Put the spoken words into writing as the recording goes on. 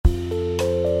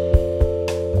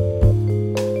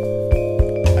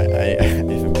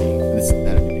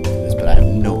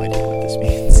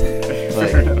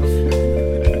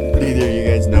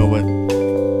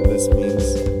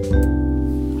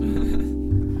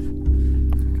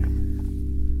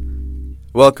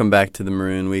Welcome back to the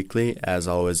Maroon Weekly. As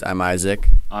always, I'm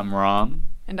Isaac. I'm Ram.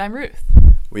 And I'm Ruth.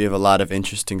 We have a lot of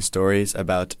interesting stories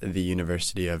about the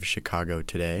University of Chicago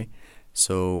today,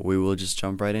 so we will just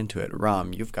jump right into it.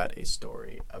 Ram, you've got a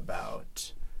story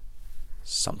about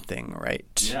something,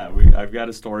 right? Yeah, I've got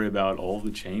a story about all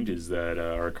the changes that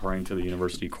are occurring to the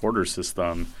university quarter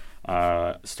system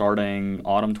starting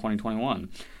autumn 2021.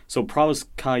 So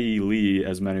Provost Kai Lee,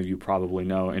 as many of you probably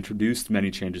know, introduced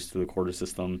many changes to the quarter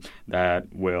system that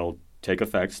will take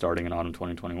effect starting in autumn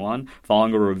 2021,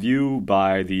 following a review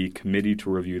by the Committee to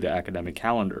Review the Academic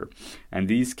Calendar. And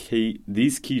these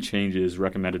key changes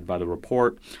recommended by the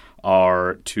report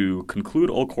are to conclude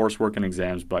all coursework and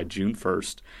exams by June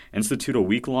 1st, institute a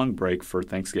week-long break for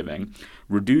Thanksgiving,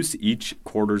 reduce each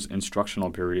quarter's instructional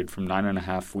period from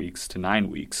 9.5 weeks to 9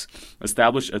 weeks,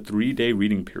 establish a 3-day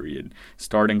reading period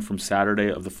starting from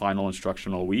Saturday of the final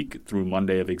instructional week through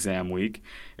Monday of exam week,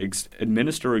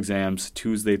 administer exams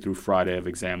Tuesday through Friday of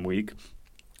exam week,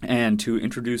 and to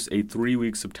introduce a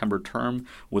 3-week September term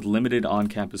with limited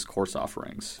on-campus course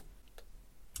offerings.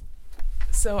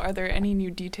 So are there any new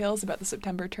details about the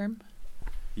September term?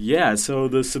 Yeah, so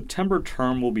the September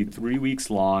term will be 3 weeks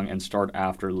long and start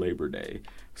after Labor Day.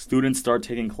 Students start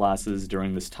taking classes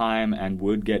during this time and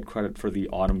would get credit for the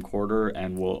autumn quarter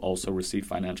and will also receive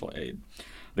financial aid.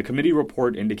 The committee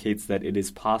report indicates that it is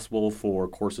possible for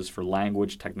courses for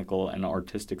language, technical, and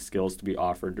artistic skills to be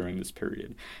offered during this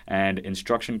period, and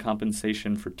instruction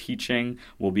compensation for teaching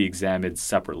will be examined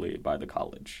separately by the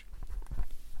college.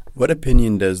 What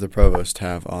opinion does the provost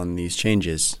have on these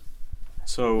changes?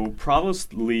 So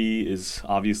Provost Lee is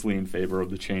obviously in favor of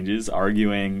the changes,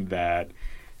 arguing that,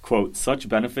 quote, such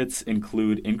benefits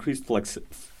include increased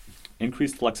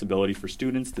flexibility for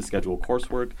students to schedule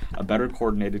coursework, a better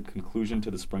coordinated conclusion to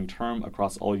the spring term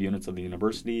across all units of the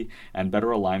university, and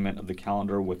better alignment of the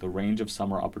calendar with a range of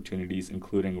summer opportunities,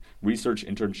 including research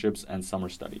internships and summer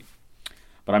study.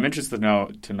 But I'm interested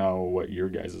to know what your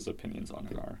guys' opinions on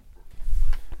it are.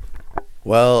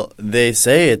 Well, they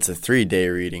say it's a 3-day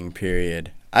reading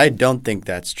period. I don't think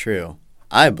that's true.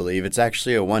 I believe it's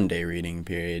actually a 1-day reading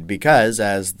period because,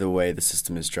 as the way the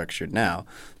system is structured now,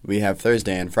 we have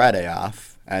Thursday and Friday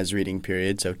off as reading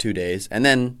periods, so 2 days, and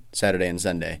then Saturday and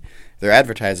Sunday. They're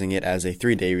advertising it as a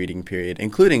 3-day reading period,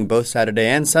 including both Saturday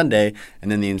and Sunday,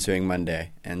 and then the ensuing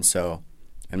Monday. And so,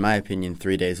 in my opinion,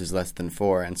 3 days is less than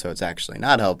 4, and so it's actually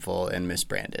not helpful and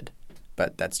misbranded.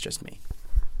 But that's just me.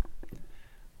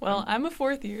 Well, I'm a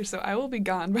fourth year, so I will be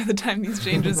gone by the time these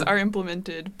changes are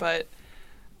implemented, but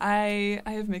I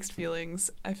have mixed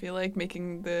feelings. I feel like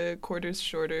making the quarters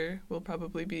shorter will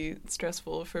probably be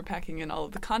stressful for packing in all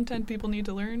of the content people need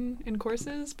to learn in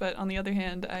courses, but on the other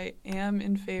hand, I am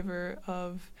in favor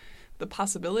of the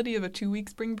possibility of a 2-week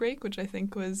spring break, which I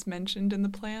think was mentioned in the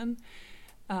plan.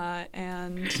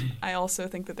 And I also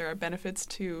think that there are benefits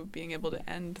to being able to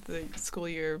end the school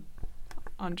year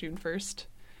on June 1st.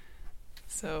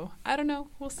 So, I don't know.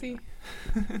 We'll see.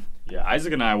 Yeah,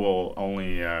 Isaac and I will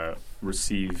only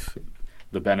receive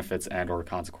the benefits and or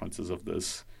consequences of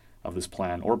this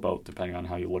plan, or both, depending on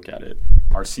how you look at it,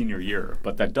 our senior year.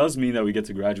 But that does mean that we get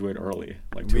to graduate early.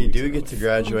 We do get to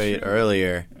graduate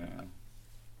earlier. Yeah.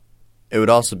 It would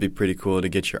also be pretty cool to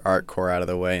get your art core out of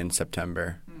the way in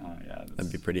September. Yeah,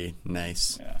 that'd be pretty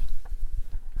nice. Yeah.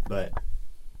 But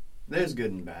there's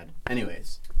good and bad.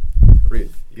 Anyways,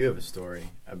 Ruth, you have a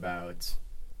story about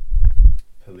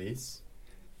police?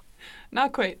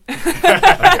 Not quite.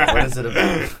 Okay, what is it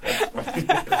about?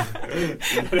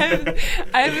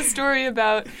 I have a story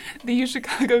about the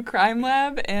UChicago Crime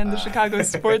Lab and the Chicago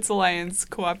Sports Alliance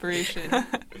cooperation.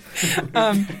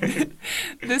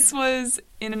 This was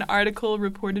in an article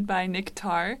reported by Nick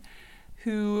Tarr,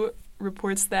 who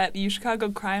reports that the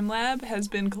UChicago Crime Lab has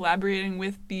been collaborating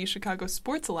with the Chicago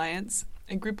Sports Alliance,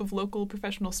 a group of local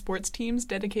professional sports teams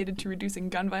dedicated to reducing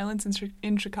gun violence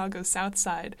in Chicago's South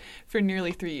Side, for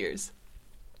nearly 3 years.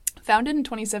 Founded in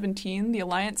 2017, the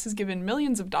Alliance has given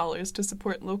millions of dollars to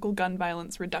support local gun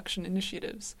violence reduction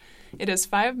initiatives. It has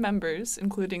 5 members,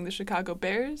 including the Chicago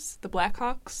Bears, the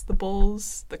Blackhawks, the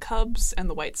Bulls, the Cubs, and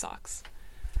the White Sox.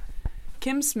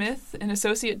 Kim Smith, an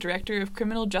associate director of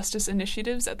criminal justice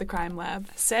initiatives at the Crime Lab,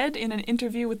 said in an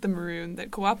interview with the Maroon that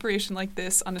cooperation like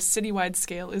this on a citywide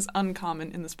scale is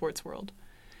uncommon in the sports world.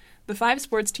 The 5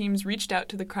 sports teams reached out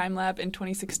to the Crime Lab in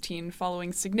 2016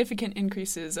 following significant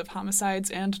increases of homicides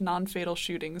and non-fatal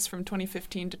shootings from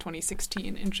 2015 to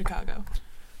 2016 in Chicago.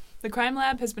 The Crime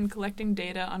Lab has been collecting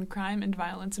data on crime and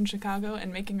violence in Chicago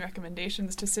and making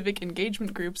recommendations to civic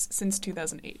engagement groups since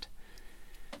 2008.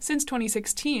 Since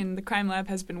 2016, the Crime Lab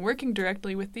has been working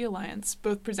directly with the Alliance,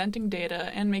 both presenting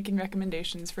data and making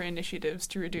recommendations for initiatives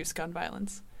to reduce gun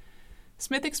violence.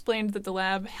 Smith explained that the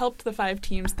lab helped the 5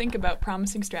 teams think about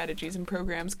promising strategies and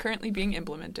programs currently being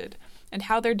implemented, and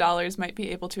how their dollars might be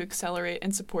able to accelerate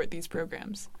and support these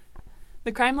programs.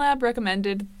 The Crime Lab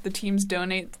recommended the teams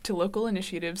donate to local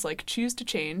initiatives like Choose to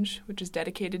Change, which is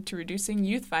dedicated to reducing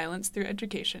youth violence through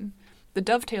education, the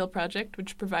Dovetail Project,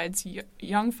 which provides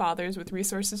young fathers with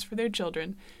resources for their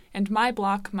children, and My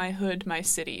Block, My Hood, My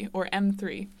City, or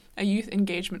M3, a youth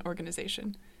engagement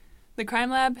organization. The Crime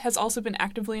Lab has also been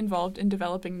actively involved in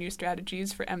developing new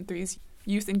strategies for M3's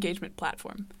youth engagement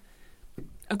platform.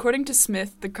 According to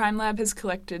Smith, the Crime Lab has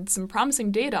collected some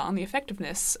promising data on the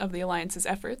effectiveness of the Alliance's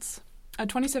efforts. A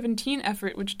 2017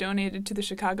 effort which donated to the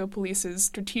Chicago Police's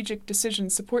Strategic Decision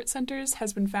Support Centers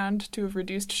has been found to have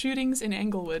reduced shootings in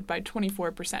Englewood by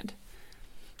 24%.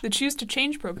 The Choose to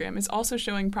Change program is also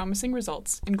showing promising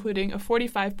results, including a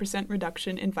 45%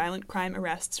 reduction in violent crime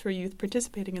arrests for youth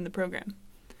participating in the program.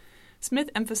 Smith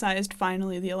emphasized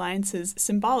finally the Alliance's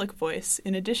symbolic voice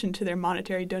in addition to their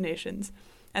monetary donations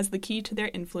as the key to their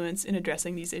influence in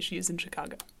addressing these issues in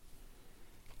Chicago.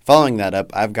 Following that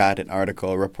up, I've got an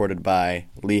article reported by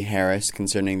Lee Harris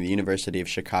concerning the University of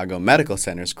Chicago Medical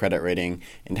Center's credit rating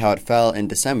and how it fell in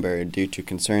December due to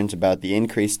concerns about the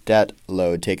increased debt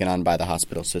load taken on by the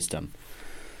hospital system.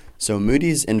 So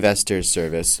Moody's Investors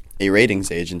Service, a ratings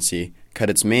agency,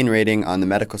 cut its main rating on the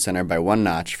medical center by 1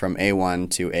 notch from A1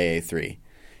 to AA3.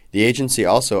 The agency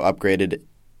also upgraded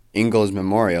Ingalls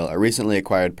Memorial, a recently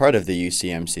acquired part of the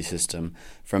UCMC system,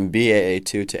 from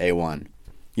Baa2 to A1.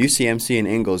 UCMC and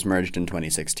Ingalls merged in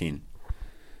 2016.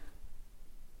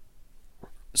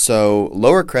 So,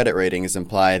 lower credit ratings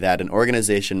imply that an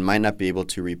organization might not be able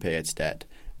to repay its debt,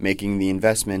 making the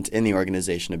investment in the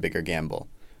organization a bigger gamble.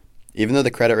 Even though the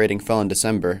credit rating fell in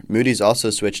December, Moody's also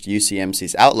switched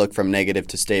UCMC's outlook from negative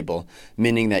to stable,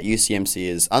 meaning that UCMC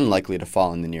is unlikely to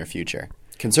fall in the near future.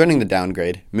 Concerning the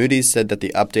downgrade, Moody's said that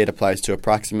the update applies to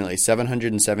approximately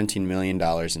 $717 million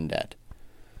in debt.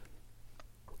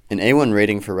 An A1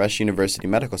 rating for Rush University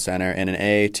Medical Center and an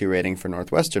AA2 rating for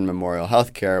Northwestern Memorial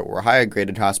Healthcare were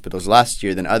higher-graded hospitals last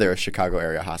year than other Chicago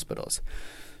area hospitals.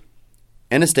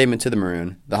 In a statement to the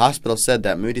Maroon, the hospital said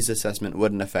that Moody's assessment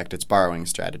wouldn't affect its borrowing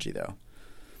strategy, though.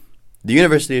 The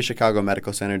University of Chicago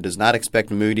Medical Center does not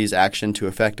expect Moody's action to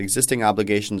affect existing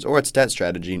obligations or its debt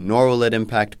strategy, nor will it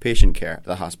impact patient care,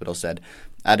 the hospital said,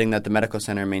 adding that the medical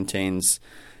center maintains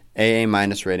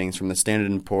AA- ratings from the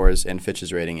Standard & Poor's and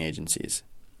Fitch's rating agencies.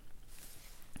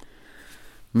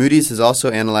 Moody's has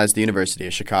also analyzed the University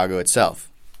of Chicago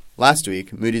itself. Last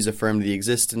week, Moody's affirmed the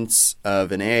existence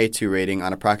of an AA2 rating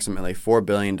on approximately $4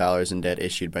 billion in debt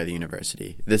issued by the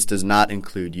university. This does not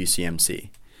include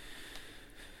UCMC.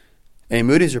 A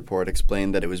Moody's report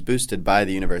explained that it was boosted by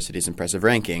the university's impressive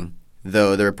ranking,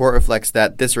 though the report reflects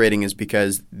that this rating is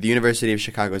because the University of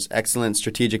Chicago's excellent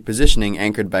strategic positioning,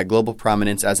 anchored by global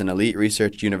prominence as an elite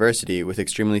research university with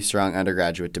extremely strong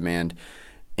undergraduate demand,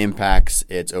 impacts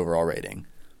its overall rating.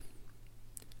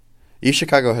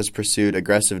 UChicago has pursued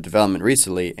aggressive development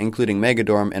recently, including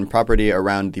Megadorm and property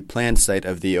around the planned site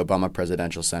of the Obama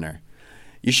Presidential Center.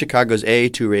 UChicago's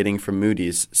AA2 rating from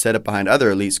Moody's set it behind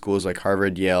other elite schools like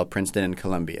Harvard, Yale, Princeton, and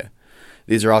Columbia.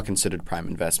 These are all considered prime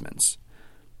investments.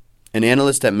 An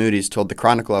analyst at Moody's told the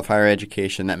Chronicle of Higher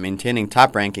Education that maintaining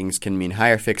top rankings can mean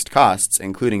higher fixed costs,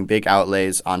 including big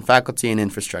outlays on faculty and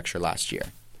infrastructure last year.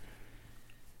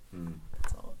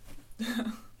 That's all.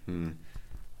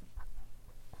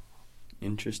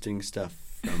 Interesting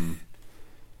stuff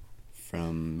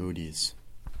from Moody's.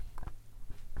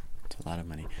 It's a lot of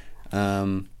money.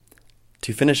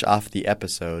 To finish off the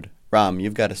episode, Ram,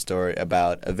 you've got a story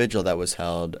about a vigil that was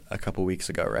held a couple weeks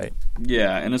ago, right?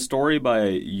 Yeah, in a story by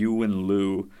Yuwen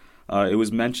Liu, it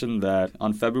was mentioned that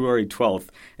on February 12th,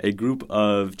 a group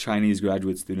of Chinese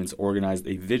graduate students organized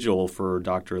a vigil for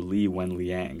Dr. Li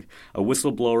Wenliang, a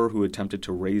whistleblower who attempted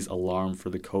to raise alarm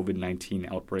for the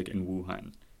COVID-19 outbreak in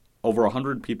Wuhan. Over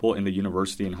 100 people in the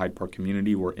university and Hyde Park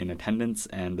community were in attendance,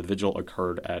 and the vigil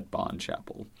occurred at Bond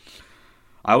Chapel.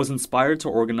 I was inspired to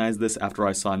organize this after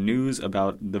I saw news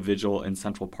about the vigil in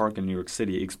Central Park in New York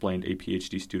City, explained a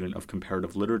PhD student of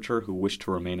comparative literature who wished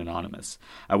to remain anonymous.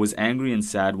 I was angry and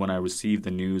sad when I received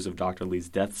the news of Dr. Li's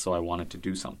death, so I wanted to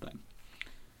do something.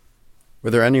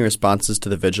 Were there any responses to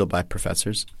the vigil by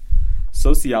professors?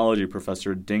 Sociology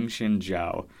professor Dingxin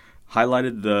Zhao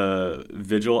highlighted the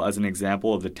vigil as an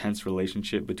example of the tense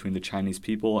relationship between the Chinese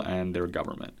people and their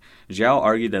government. Zhao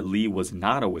argued that Li was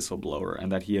not a whistleblower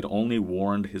and that he had only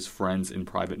warned his friends in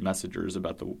private messengers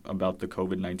about the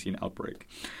COVID-19 outbreak.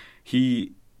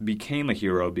 He became a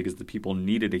hero because the people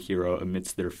needed a hero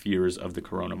amidst their fears of the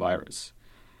coronavirus.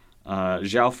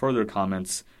 Zhao further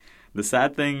comments, "The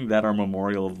sad thing that our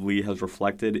memorial of Li has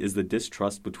reflected is the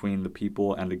distrust between the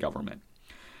people and the government.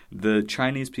 The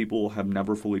Chinese people have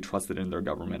never fully trusted in their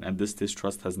government, and this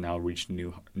distrust has now reached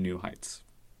new heights."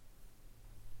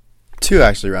 To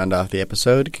actually round off the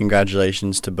episode,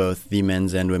 congratulations to both the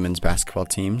men's and women's basketball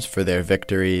teams for their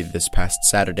victory this past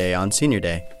Saturday on Senior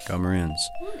Day. Go Maroons.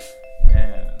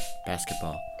 Yeah.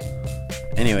 Basketball.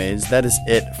 Anyways, that is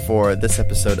it for this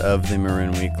episode of the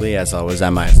Maroon Weekly. As always,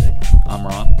 I'm Isaac. I'm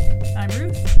Ron. I'm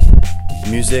Ruth.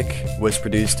 Music was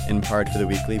produced in part for the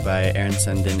Weekly by Aaron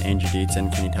Sundin, Andrew Dietz,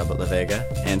 and Kenny Talbot LaVega.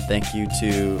 And thank you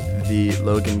to the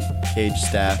Logan Cage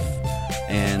staff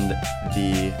and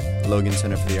the Logan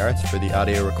Center for the Arts for the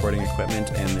audio recording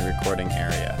equipment and the recording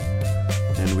area.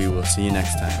 And we will see you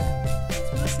next time. Thanks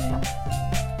for listening.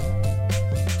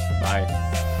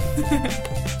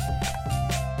 Bye.